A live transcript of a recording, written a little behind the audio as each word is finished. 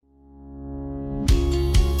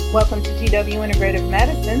Welcome to GW Integrative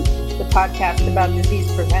Medicine, the podcast about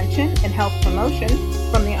disease prevention and health promotion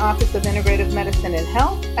from the Office of Integrative Medicine and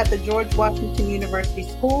Health at the George Washington University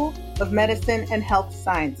School of Medicine and Health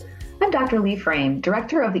Sciences. I'm Dr. Lee Frame,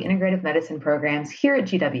 Director of the Integrative Medicine Programs here at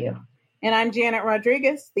GW. And I'm Janet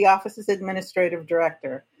Rodriguez, the Office's Administrative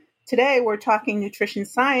Director. Today, we're talking nutrition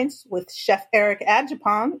science with Chef Eric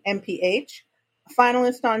Adjepong, MPH, a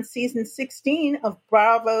finalist on season 16 of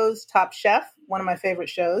Bravo's Top Chef, one of my favorite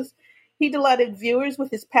shows. He delighted viewers with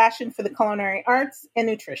his passion for the culinary arts and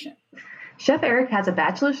nutrition. Chef Eric has a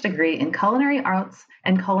bachelor's degree in culinary arts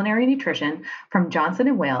and culinary nutrition from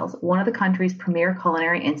Johnson & Wales, one of the country's premier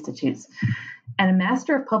culinary institutes, and a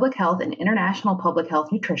Master of Public Health and International Public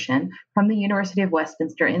Health Nutrition from the University of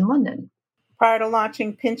Westminster in London. Prior to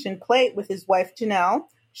launching Pinch and Plate with his wife Janelle,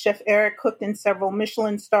 Chef Eric cooked in several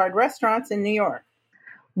Michelin-starred restaurants in New York.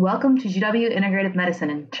 Welcome to GW Integrative Medicine,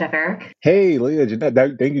 and Chef Eric. Hey, Leah,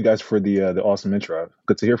 Jeanette, thank you guys for the awesome intro.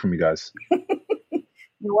 Good to hear from you guys.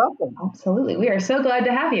 You're welcome. Absolutely. We are so glad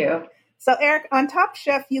to have you. So, Eric, on Top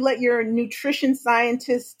Chef, you let your nutrition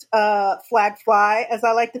scientist flag fly, as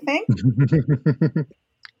I like to think.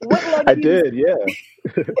 I did, yeah.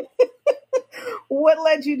 What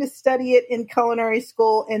led you to study it in culinary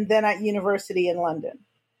school and then at university in London?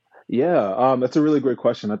 Yeah, that's a really great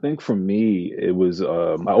question. I think for me, it was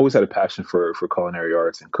I always had a passion for culinary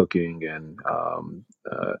arts and cooking, and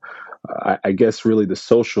I guess really the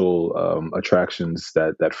social attractions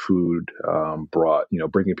that food brought. You know,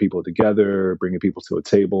 bringing people together, bringing people to a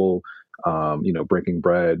table. Breaking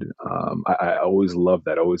bread. I always loved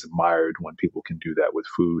that. I always admired when people can do that with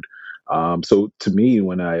food. So to me,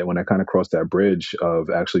 when I kind of crossed that bridge of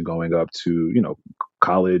actually going up to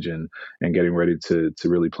college and getting ready to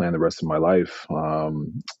really plan the rest of my life,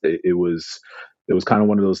 it was kind of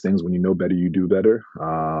one of those things when you know better, you do better.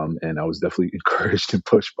 And I was definitely encouraged and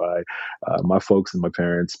pushed by my folks and my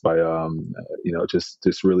parents by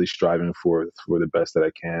just really striving for the best that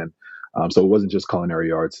I can. So it wasn't just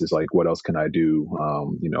culinary arts. It's like, what else can I do?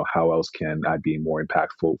 How else can I be more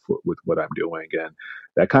impactful with what I'm doing? And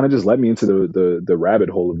that kind of just led me into the rabbit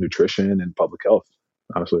hole of nutrition and public health,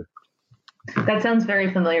 honestly. That sounds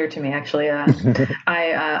very familiar to me, actually.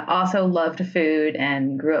 I also loved food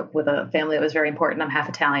and grew up with a family that was very important. I'm half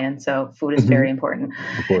Italian, so food is very important.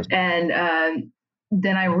 Of course. And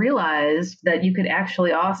then I realized that you could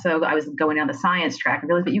actually also, I was going down the science track, and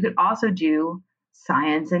realized that you could also do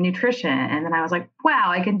science and nutrition. And then I was like,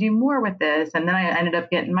 wow, I can do more with this. And then I ended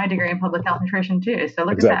up getting my degree in public health nutrition too. So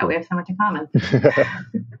look at that. We have so much in common.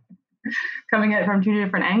 Coming at it from two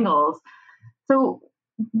different angles. So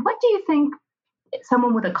what do you think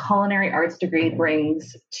someone with a culinary arts degree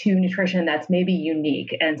brings to nutrition that's maybe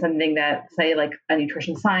unique and something that, say, like a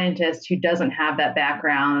nutrition scientist who doesn't have that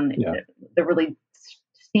background, the really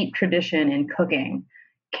steep tradition in cooking,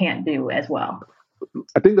 can't do as well?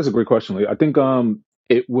 I think that's a great question, Lee. I think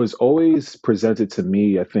it was always presented to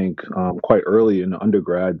me, I think, quite early in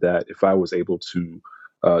undergrad, that if I was able to,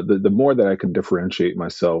 the more that I can differentiate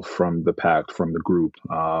myself from the pack, from the group,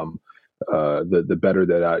 the better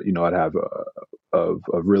that I'd have of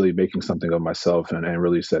really making something of myself and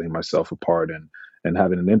really setting myself apart and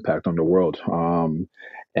having an impact on the world.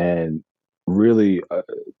 And really,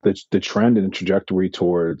 the trend and trajectory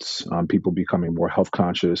towards people becoming more health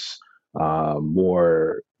conscious,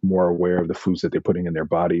 more aware of the foods that they're putting in their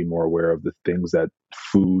body, more aware of the things that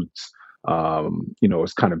foods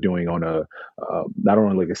is kind of doing on a not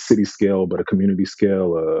only like a city scale, but a community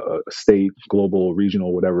scale, a state, global,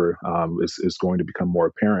 regional, whatever, is going to become more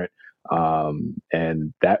apparent.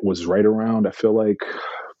 And that was right around, I feel like,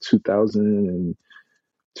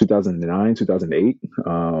 2009, 2008.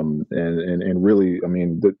 And really, I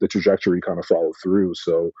mean, the trajectory kind of followed through.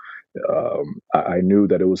 So I knew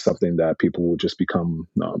that it was something that people would just become,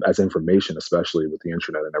 as information, especially with the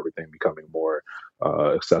internet and everything becoming more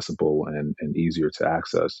accessible and easier to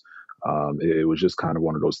access. It was just kind of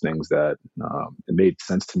one of those things that it made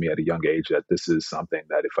sense to me at a young age that this is something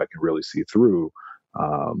that if I can really see through,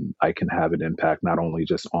 I can have an impact not only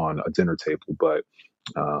just on a dinner table, but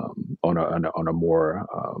on a more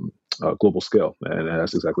global scale. And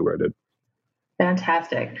that's exactly what I did.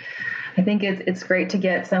 Fantastic. I think it's great to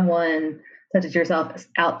get someone such as yourself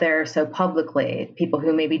out there so publicly, people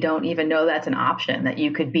who maybe don't even know that's an option, that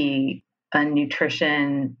you could be you could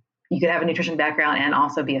have a nutrition background and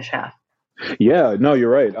also be a chef. Yeah, no, you're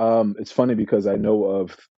right. It's funny because I know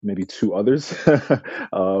of maybe two others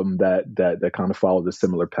that kind of followed a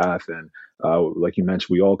similar path. And like you mentioned,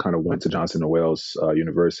 we all kind of went to Johnson & Wales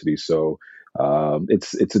University. So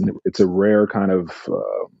it's a rare kind of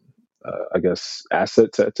I guess,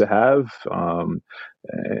 asset to have.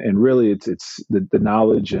 And really, it's the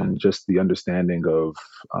knowledge and just the understanding of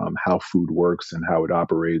how food works and how it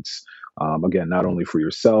operates. Again, not only for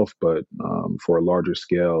yourself, but for a larger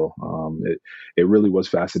scale. It really was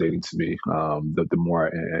fascinating to me. The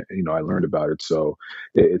more I learned about it, so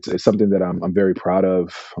it's something that I'm very proud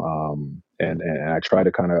of. And I try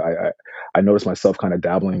to kind of I notice myself kind of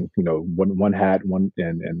dabbling, one hat,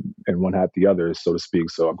 and one hat the other, so to speak.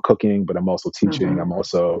 So I'm cooking, but I'm also teaching. I'm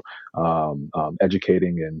also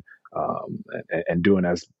educating and doing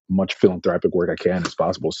as much philanthropic work I can as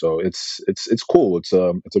possible. So it's cool. It's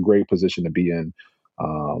a great position to be in.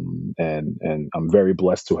 And I'm very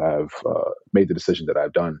blessed to have made the decision that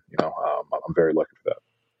I've done. I'm very lucky for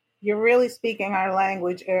You're really speaking our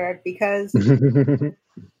language, Eric, because that.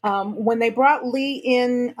 when they brought Lee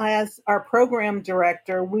in as our program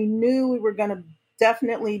director, we knew we were going to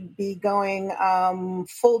definitely be going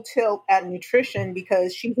full tilt at nutrition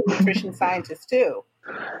because she's a nutrition scientist too.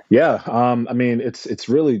 Yeah, I mean, it's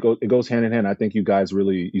really it goes hand in hand. I think you guys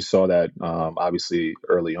really you saw that obviously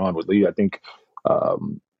early on with Lee. I think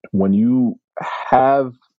when you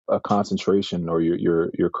have a concentration or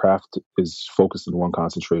your craft is focused in one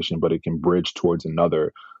concentration, but it can bridge towards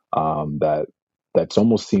another, that's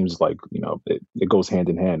almost seems like it goes hand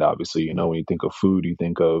in hand. Obviously, when you think of food, you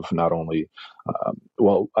think of not only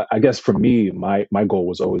well, I guess for me, my goal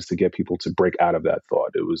was always to get people to break out of that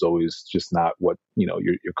thought. It was always just not what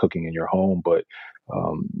you're cooking in your home, but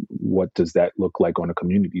what does that look like on a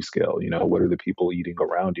community scale? What are the people eating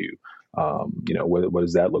around you? What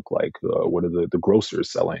does that look like? What are the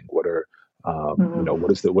grocers selling? What are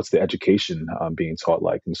what's the education being taught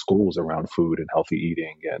like in schools around food and healthy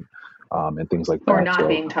eating and things like that? Or not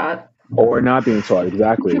being taught. Or not being taught,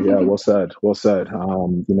 exactly. Yeah, well said. Well said.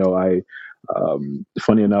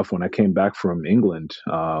 Funny enough, when I came back from England,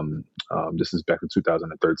 this is back in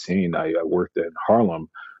 2013, I worked in Harlem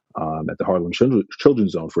at the Harlem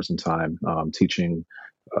Children's Zone for some time, teaching.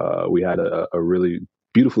 We had a really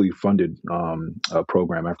beautifully funded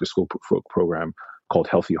program, after school program called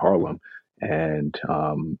Healthy Harlem. And,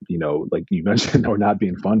 like you mentioned, we're not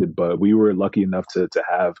being funded, but we were lucky enough to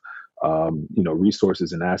have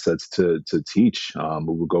resources and assets to teach. We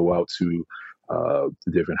would go out to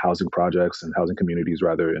the different housing projects and housing communities,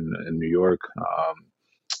 rather, in New York,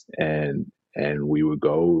 and we would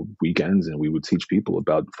go weekends and we would teach people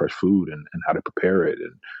about fresh food and how to prepare it.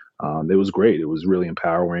 And it was great. It was really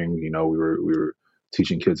empowering. We were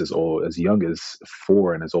teaching kids as young as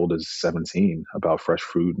 4 and as old as 17 about fresh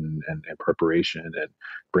food and preparation, and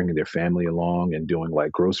bringing their family along and doing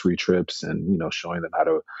like grocery trips, and showing them how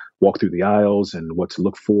to walk through the aisles and what to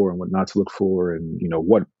look for and what not to look for, and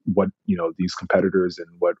what these competitors and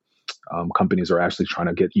what companies are actually trying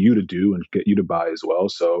to get you to do and get you to buy as well.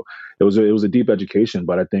 So it was a deep education,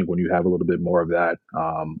 but I think when you have a little bit more of that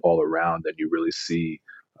all around, then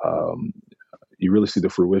um, you really see the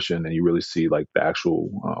fruition, and you really see like the actual,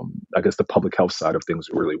 I guess, the public health side of things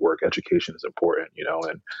really work. Education is important,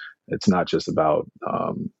 and it's not just about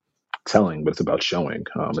telling, but it's about showing,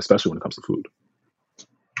 especially when it comes to food.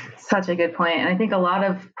 Such a good point. And I think a lot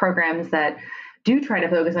of programs that do try to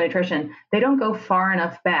focus on nutrition, they don't go far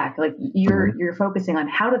enough back. Like you're focusing on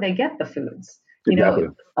how do they get the foods. Exactly.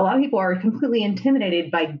 A lot of people are completely intimidated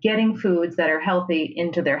by getting foods that are healthy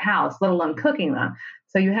into their house, let alone cooking them.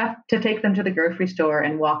 So you have to take them to the grocery store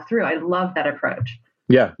and walk through. I love that approach.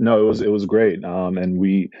 Yeah, no, it was great. And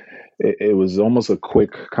it was almost a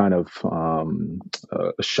quick kind of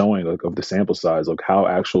showing like of the sample size, like how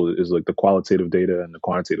actual is like the qualitative data and the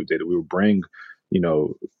quantitative data. We would bring,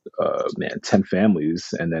 10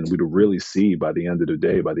 families, and then we'd really see by the end of the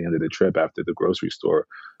day, by the end of the trip after the grocery store,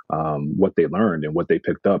 what they learned and what they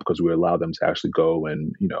picked up, because we allowed them to actually go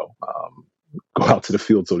and, go out to the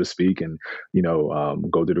field, so to speak, and,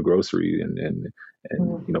 go to the grocery and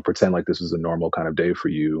pretend like this was a normal kind of day for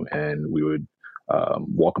you. And we would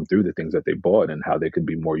walk them through the things that they bought and how they could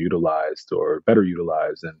be more utilized or better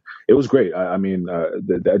utilized. And it was great. I mean,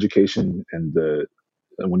 the education and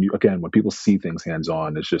when people see things hands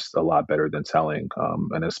on, it's just a lot better than telling.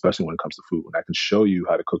 And especially when it comes to food, when I can show you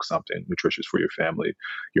how to cook something nutritious for your family,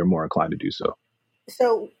 you're more inclined to do so.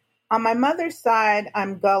 So on my mother's side,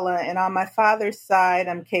 I'm Gullah, and on my father's side,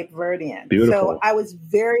 I'm Cape Verdean. Beautiful. So I was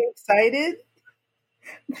very excited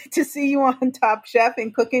to see you on Top Chef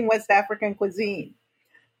and cooking West African cuisine.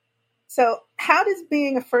 So how does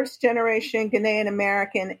being a first-generation Ghanaian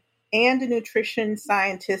American and a nutrition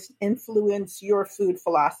scientist influence your food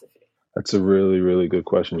philosophy? That's a really, really good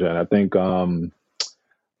question, Jen. I think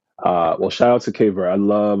Well, shout out to Cape Verde. I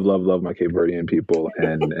love my Cape Verdean people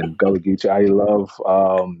and Gullah Geechee. I love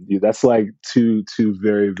that's like two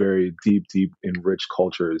very, very deep and rich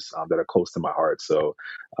cultures that are close to my heart. So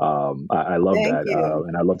I love Thank that, you.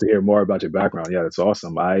 and I'd love to hear more about your background. Yeah, that's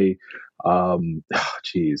awesome.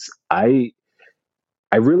 Geez, I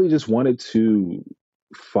really just wanted to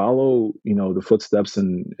follow, the footsteps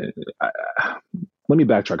and let me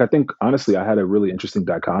backtrack. I think honestly, I had a really interesting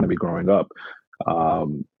dichotomy growing up.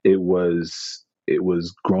 It was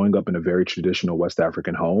growing up in a very traditional West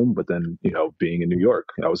African home, but then being in New York,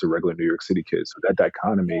 I was a regular New York City kid. So that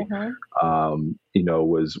dichotomy, Hmm.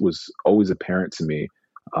 was always apparent to me.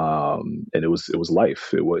 And it was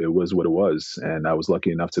life. It was what it was, and I was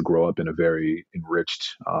lucky enough to grow up in a very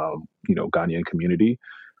enriched, Ghanaian community.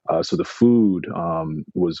 So the food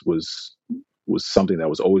was something that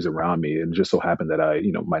was always around me, and it just so happened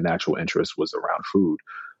that my natural interest was around food.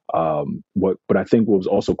 But I think what was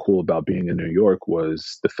also cool about being in New York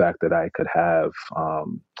was the fact that I could have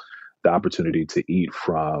the opportunity to eat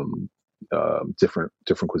from different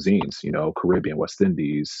cuisines, Caribbean, West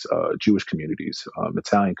Indies, Jewish communities,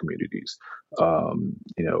 Italian communities.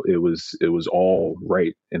 It was all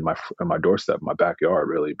right in my doorstep, my backyard,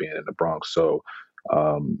 really being in the Bronx. So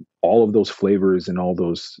all of those flavors and all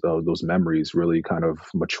those memories really kind of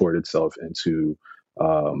matured itself into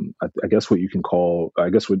I guess what you can call, I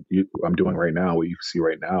guess I'm doing right now, what you can see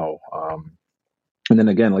right now. And then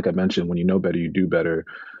again, like I mentioned, when you know better, you do better.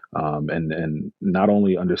 And not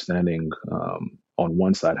only understanding on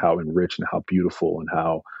one side how enriched and how beautiful and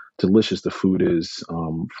how delicious the food is,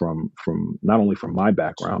 from not only from my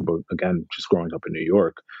background, but again, just growing up in New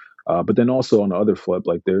York. But then also on the other flip,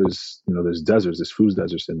 like there's deserts, there's food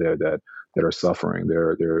deserts in there that are suffering.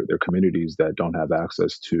 There are communities that don't have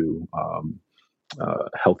access to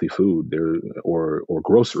healthy food there, or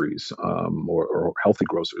groceries, or healthy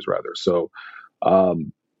groceries rather. So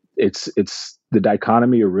um, it's the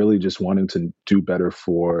dichotomy of really just wanting to do better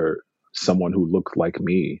for someone who looked like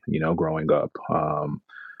me, growing up.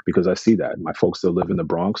 Because I see that my folks still live in the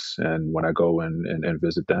Bronx, and when I go and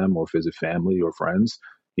visit them or visit family or friends,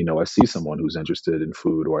 I see someone who's interested in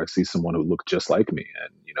food, or I see someone who looked just like me,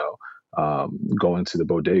 and going to the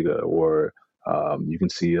bodega, or you can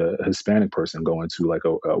see a Hispanic person going to like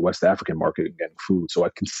a West African market and getting food. So I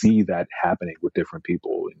can see that happening with different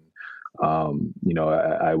people. And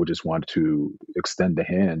I would just want to extend the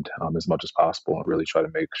hand as much as possible and really try to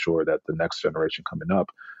make sure that the next generation coming up,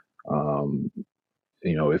 um,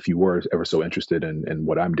 if you were ever so interested in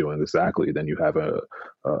what I'm doing exactly, then you have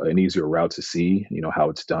an easier route to see, how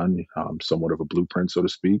it's done, somewhat of a blueprint, so to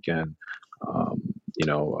speak. And,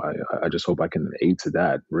 I just hope I can aid to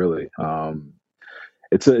that, really.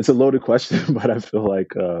 It's a loaded question, but I feel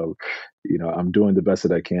like I'm doing the best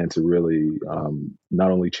that I can to really not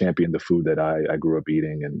only champion the food that I grew up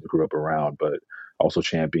eating and grew up around, but also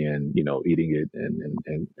champion eating it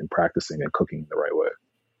and practicing and cooking the right way.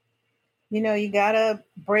 You gotta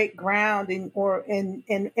break ground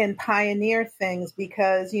and pioneer things,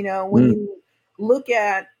 because when Mm, you look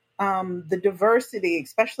at the diversity,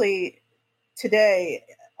 especially today,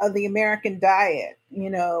 of the American diet.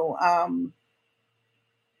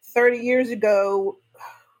 30 years ago,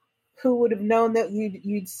 who would have known that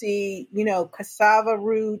you'd see, cassava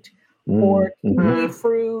root or mm-hmm. kiwi Mm,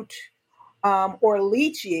 fruit, or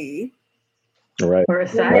lychee Right, or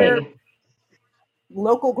in right, your acai.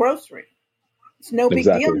 local grocery. It's no big deal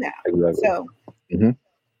exactly, now. exactly. So, Hmm.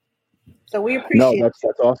 so we No, appreciate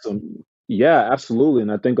that's awesome. Yeah, absolutely.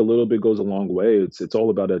 And I think a little bit goes a long way. It's all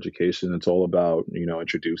about education. It's all about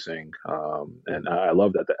introducing. And I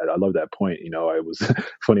love that. I love that point. I was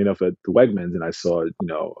funny enough at the Wegmans, and I saw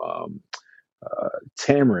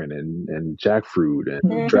tamarind and jackfruit and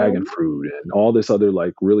Mm. dragon it. fruit and all this other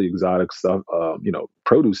like really exotic stuff.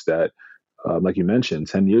 Produce that, like you mentioned,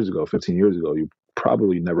 10 years ago, 15 years ago, you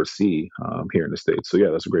probably never see here in the States. So yeah,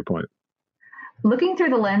 that's a great point. Looking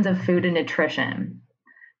through the lens of food and nutrition,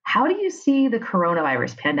 how do you see the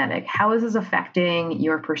coronavirus pandemic? How is this affecting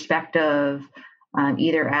your perspective,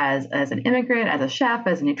 either as an immigrant, as a chef,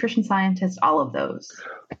 as a nutrition scientist, all of those?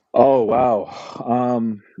 Oh wow.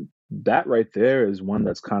 That right there is one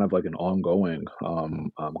that's kind of like an ongoing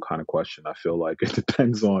kind of question. I feel like it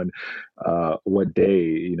depends on what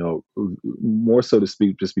day, more so to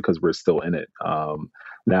speak, just because we're still in it.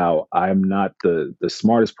 Now, I'm not the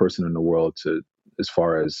smartest person in the world to as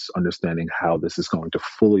far as understanding how this is going to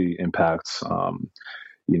fully impact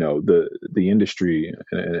the industry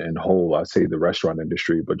in whole. I'd say the restaurant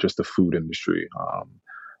industry, but just the food industry.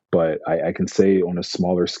 But I can say on a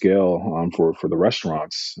smaller scale, for the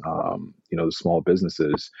restaurants, the small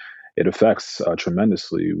businesses, it affects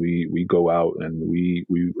tremendously. We go out and we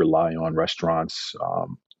rely on restaurants.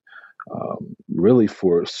 Really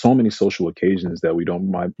for so many social occasions that we don't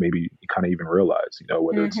might maybe kind of even realize,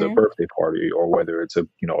 whether it's a Mm-hmm. birthday party or whether it's a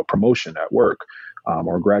promotion at work,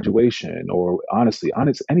 or graduation, or honest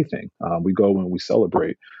anything. We go and we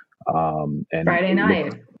celebrate, and Friday we look,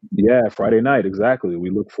 night. yeah, Friday night, exactly. We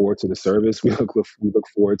look forward to the service. We look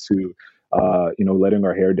forward to, letting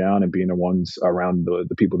our hair down and being the ones around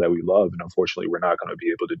the people that we love. And unfortunately, we're not going to be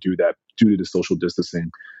able to do that due to the social distancing,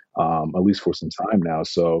 at least for some time now.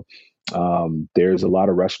 So there's a lot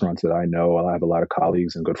of restaurants that I know. I have a lot of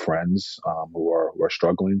colleagues and good friends, who are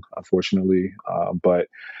struggling, unfortunately. But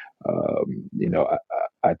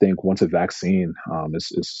I think once a vaccine,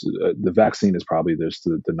 the vaccine is probably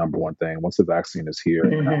the number one thing. Once the vaccine is here,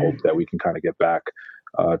 then I hope Mm-hmm. that we can kind of get back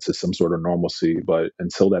to some sort of normalcy. But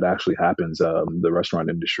until that actually happens, the restaurant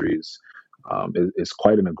industry is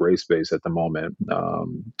quite in a gray space at the moment.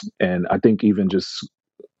 And I think even just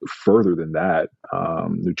further than that,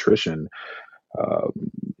 nutrition, um,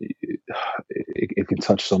 it can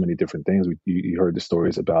touch so many different things. You heard the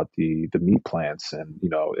stories about the meat plants, and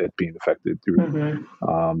it being affected through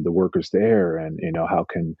Mm-hmm. the workers there, and how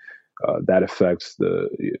can that affects the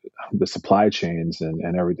supply chains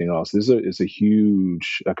and everything else. This is a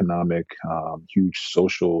huge economic, huge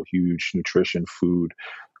social, huge nutrition, food.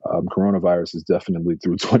 Coronavirus is definitely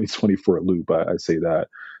through 2020 for a loop. I say that.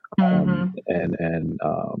 Mm-hmm.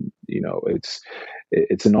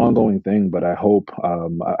 It's an ongoing thing, but I hope,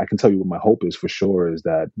 I can tell you what my hope is for sure is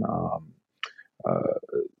that uh,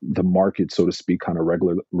 the market, so to speak, kind of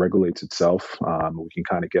regulates itself. We can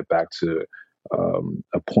kind of get back to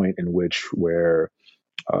a point in which where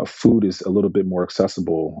food is a little bit more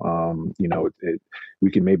accessible.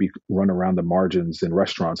 We can maybe run around the margins in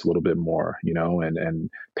restaurants a little bit more, and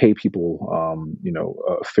pay people,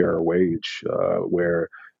 a fairer wage, where,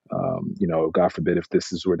 God forbid if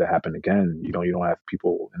this is were to happen again, you don't have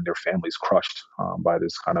people and their families crushed by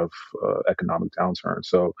this kind of economic downturn.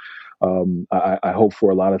 So I hope for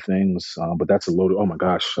a lot of things, but that's a load. Oh my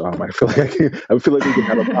gosh, I feel like we can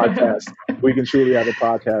have a podcast. We can truly have a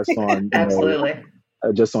podcast on, Absolutely.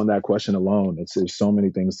 just on that question alone. There's so many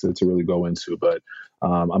things to really go into, but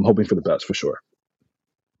I'm hoping for the best for sure.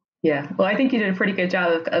 Yeah. Well, I think you did a pretty good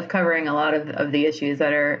job of covering a lot of the issues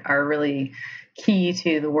that are really key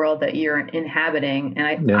to the world that you're inhabiting.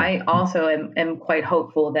 And Yeah. I also am quite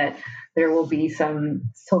hopeful that there will be some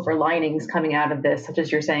silver linings coming out of this, such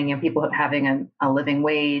as you're saying, people having a living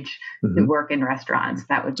wage to Hmm. work in restaurants.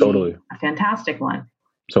 That would be Totally. a fantastic one.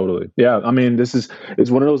 Totally. Yeah. I mean, it's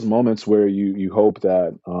one of those moments where you hope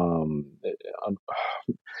that,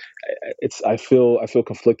 I feel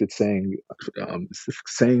conflicted saying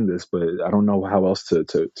this, but I don't know how else to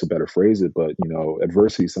better phrase it. But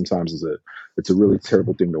adversity sometimes it's a really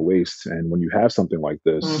terrible thing to waste. And when you have something like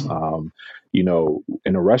this, Mm-hmm.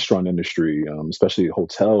 in a restaurant industry, especially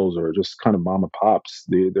hotels or just kind of mom and pops,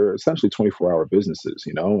 they're essentially 24-hour businesses,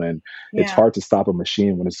 and it's Yeah. hard to stop a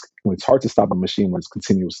machine when it's hard to stop a machine when it's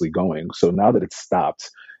continuously going. So now that it's stopped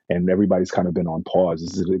and everybody's kind of been on pause,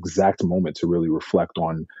 this is the exact moment to really reflect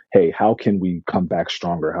on, hey, how can we come back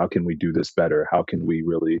stronger? How can we do this better? How can we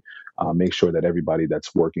really make sure that everybody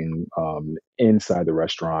that's working inside the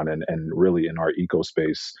restaurant and really in our eco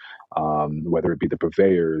space, whether it be the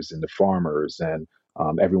purveyors and the farmers and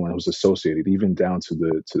everyone who's associated, even down to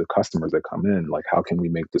the customers that come in, like how can we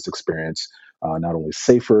make this experience not only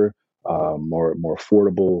safer, more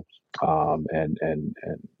affordable,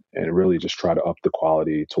 and really just try to up the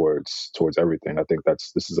quality towards everything. I think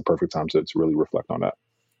this is a perfect time to really reflect on that.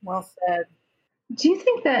 Well said. Do you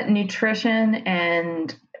think that nutrition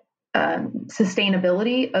and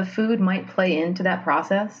sustainability of food might play into that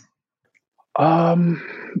process? Um,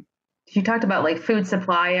 You talked about like food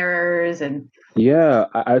suppliers and yeah,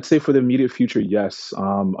 I'd say for the immediate future, yes.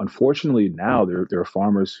 Unfortunately, now there are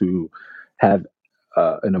farmers who have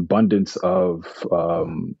an abundance of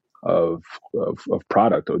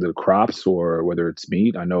product, or the crops, or whether it's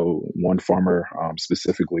meat. I know one farmer,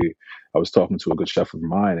 specifically. I was talking to a good chef of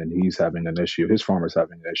mine, and he's having an issue. His farmer's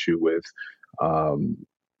having an issue with um,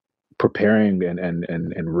 preparing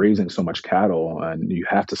and raising so much cattle, and you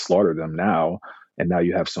have to slaughter them now, and now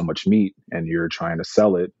you have so much meat and you're trying to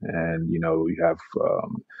sell it, and you have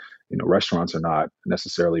restaurants are not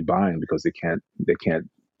necessarily buying because they can't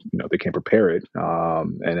prepare it,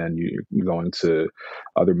 and then you're going to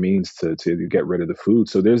other means to get rid of the food.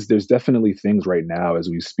 So there's definitely things right now as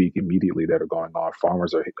we speak immediately that are going on.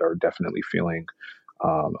 Farmers are definitely feeling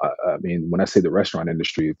I mean, when I say the restaurant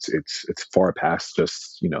industry, it's far past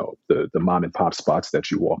just the mom and pop spots that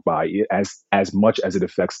you walk by. As much as it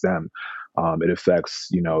affects them, it affects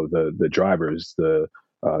the drivers, the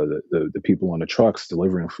people on the trucks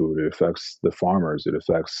delivering food. It affects the farmers. It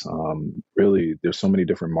affects really. There's so many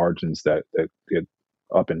different margins that get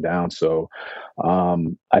up and down. So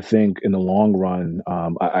I think in the long run,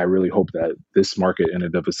 I really hope that this market in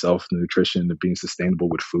and of itself, nutrition, and being sustainable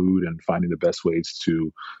with food and finding the best ways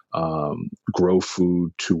to grow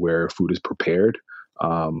food to where food is prepared.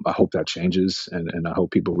 I hope that changes, and I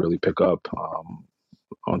hope people really pick up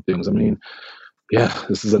on things. I mean, yeah,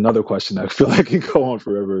 this is another question I feel like can go on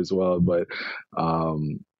forever as well. But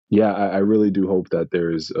yeah, I really do hope that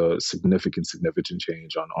there is a significant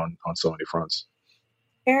change on so many fronts.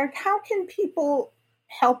 Eric, how can people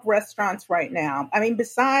help restaurants right now? I mean,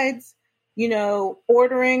 besides,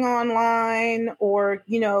 ordering online or,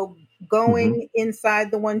 going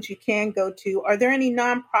inside the ones you can go to, are there any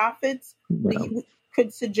nonprofits that you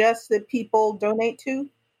could suggest that people donate to?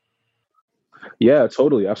 Yeah,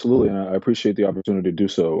 totally. Absolutely. And I appreciate the opportunity to do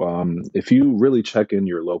so. If you really check in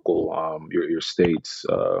your local, your state's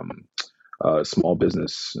small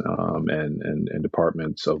business and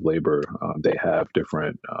departments of labor, they have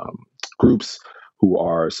different groups who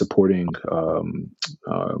are supporting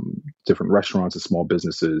different restaurants and small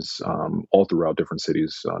businesses all throughout different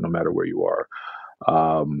cities, no matter where you are.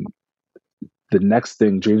 The next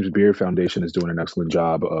thing, James Beard Foundation is doing an excellent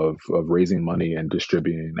job of raising money and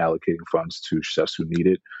distributing and allocating funds to chefs who need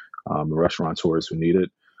it, restaurateurs who need it.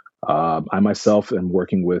 I myself am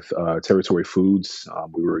working with Territory Foods.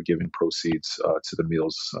 We were giving proceeds to the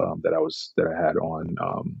meals that I had on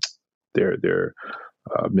their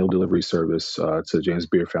meal delivery service to James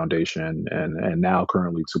Beard Foundation, and now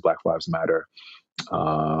currently to Black Lives Matter.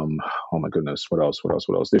 Oh my goodness, what else?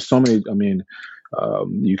 There's so many. I mean,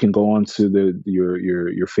 you can go on to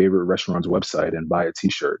your favorite restaurant's website and buy a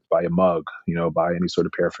T-shirt, buy a mug, buy any sort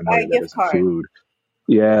of paraphernalia that is food.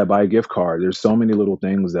 Yeah, buy a gift card. There's so many little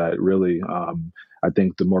things that really, I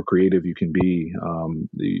think the more creative you can be,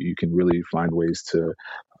 you can really find ways to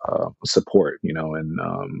support,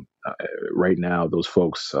 and right now those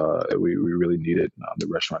folks, we really need it. The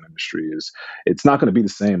restaurant industry it's not going to be the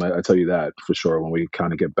same. I tell you that for sure when we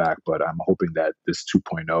kind of get back, but I'm hoping that this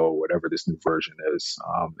 2.0, whatever this new version is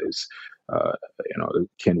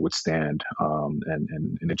can withstand,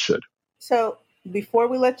 and it should. So before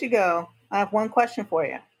we let you go, I have one question for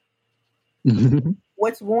you.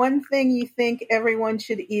 What's one thing you think everyone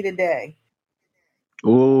should eat a day?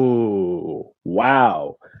 Oh,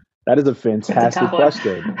 wow. That is a fantastic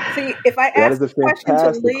question. See, if I ask the question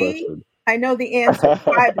to Lee, I know the answer.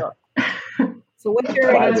 Fiber. So what's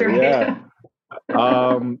your answer? Yeah.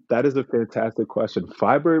 That is a fantastic question.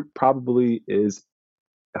 Fiber probably is,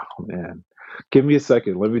 oh man, give me a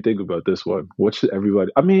second. Let me think about this one. What should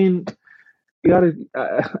everybody, I mean, you gotta,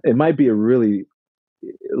 it might be a really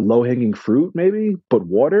low hanging fruit maybe, but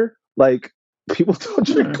water, like people don't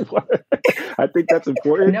drink water. I think that's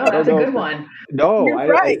important. No, that's a good one. No,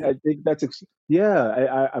 I think that's,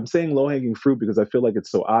 I'm saying low hanging fruit because I feel like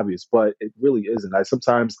it's so obvious, but it really isn't. I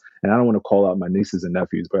sometimes, and I don't want to call out my nieces and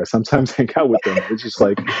nephews, but I sometimes hang out with them. It's just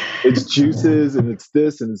like, it's juices and it's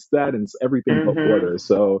this and it's that and it's everything but water.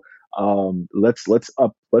 So let's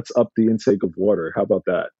up the intake of water. How about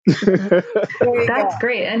that? That's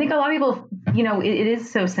great. I think a lot of people, it is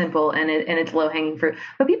so simple and it's low hanging fruit,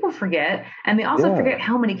 but people forget, and they also forget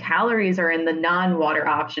how many calories are in the non-water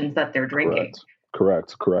options that they're drinking.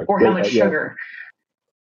 Correct. Or how much sugar.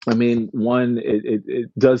 I mean, one, it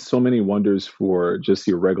does so many wonders for just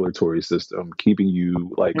your regulatory system, keeping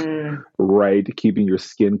you right, keeping your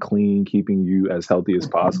skin clean, keeping you as healthy as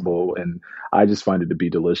possible. And I just find it to be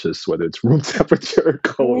delicious, whether it's room temperature or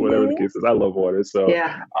cold, whatever the case is. I love water. So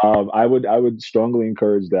I would strongly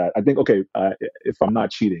encourage that. I think, if I'm not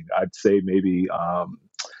cheating, I'd say maybe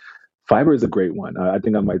fiber is a great one. I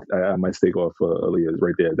think I might stake off Aaliyah's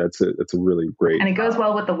right there. That's a really great. And it goes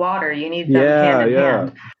well with the water. You need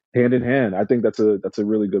them hand in hand. I think that's a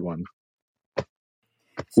really good one.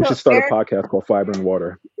 We should start a podcast called Fiber and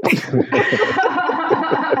Water.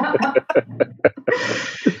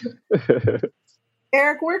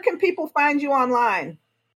 Eric, where can people find you online?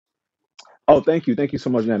 Oh, thank you so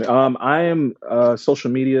much, Nana. I am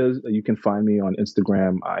social media. You can find me on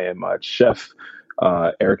Instagram. I am Chef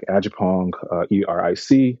Eric Adjepong,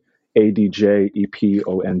 EricAdjepong.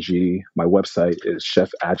 My website is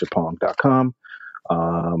chefadjepong.com.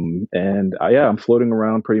 And I'm floating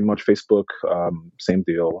around pretty much Facebook, same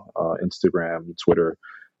deal, Instagram, Twitter.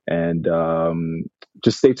 And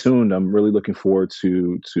just stay tuned. I'm really looking forward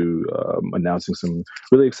to announcing some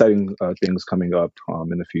really exciting things coming up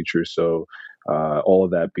in the future. So all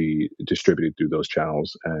of that be distributed through those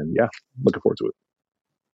channels. And yeah, looking forward to it.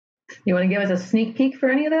 You want to give us a sneak peek for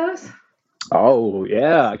any of those? Oh,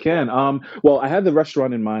 yeah, I can. Well, I had the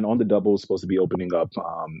restaurant in mind. On the Double is supposed to be opening up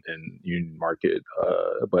in Union Market,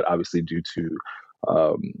 but obviously due to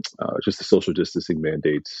just the social distancing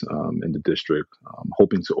mandates in the district,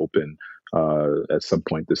 hoping to open at some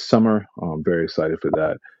point this summer. I'm very excited for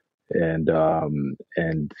that.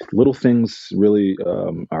 And little things really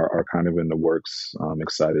are kind of in the works. I'm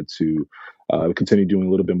excited to continue doing a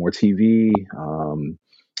little bit more TV.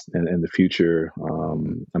 And in the future,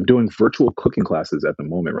 I'm doing virtual cooking classes at the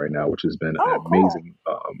moment right now, which has been an amazing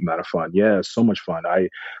amount of fun. Yeah, so much fun. I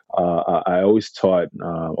always taught,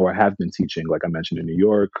 or I have been teaching, like I mentioned, in New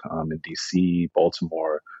York, in DC,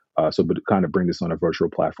 Baltimore. But to kind of bring this on a virtual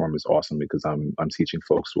platform is awesome because I'm teaching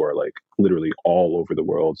folks who are like literally all over the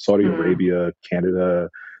world, Saudi Arabia, Canada,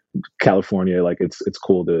 California. Like it's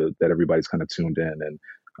cool that everybody's kind of tuned in and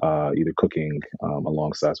either cooking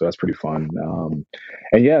alongside. So that's pretty fun.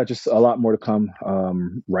 And yeah, just a lot more to come.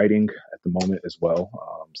 Writing at the moment as well.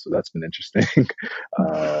 So that's been interesting.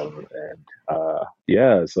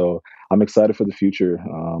 Yeah, so I'm excited for the future.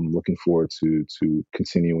 Looking forward to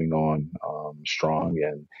continuing on strong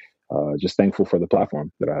and just thankful for the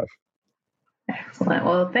platform that I have. Excellent.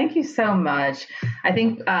 Well, thank you so much. I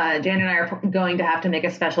think Janet and I are going to have to make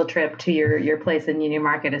a special trip to your place in Union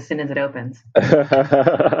Market as soon as it opens.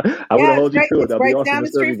 I would hold you to it. It's right down the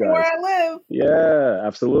street from where I live. Yeah,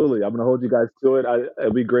 absolutely. I'm going to hold you guys to it.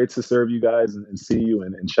 It'd be great to serve you guys and see you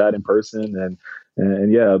and chat in person.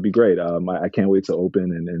 And yeah, it'll be great. I can't wait to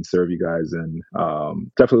open and serve you guys, and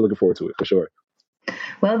definitely looking forward to it for sure.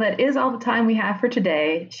 Well, that is all the time we have for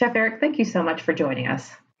today. Chef Eric, thank you so much for joining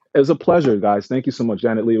us. It was a pleasure, guys. Thank you so much,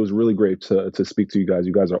 Janet Lee. It was really great to speak to you guys.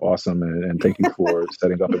 You guys are awesome, and thank you for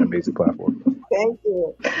setting up an amazing platform. Thank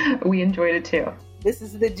you. We enjoyed it too. This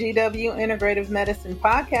is the GW Integrative Medicine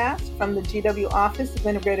Podcast from the GW Office of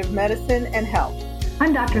Integrative Medicine and Health.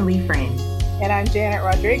 I'm Dr. Lee Frame. And I'm Janet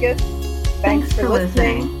Rodriguez. Thanks for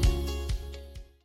listening.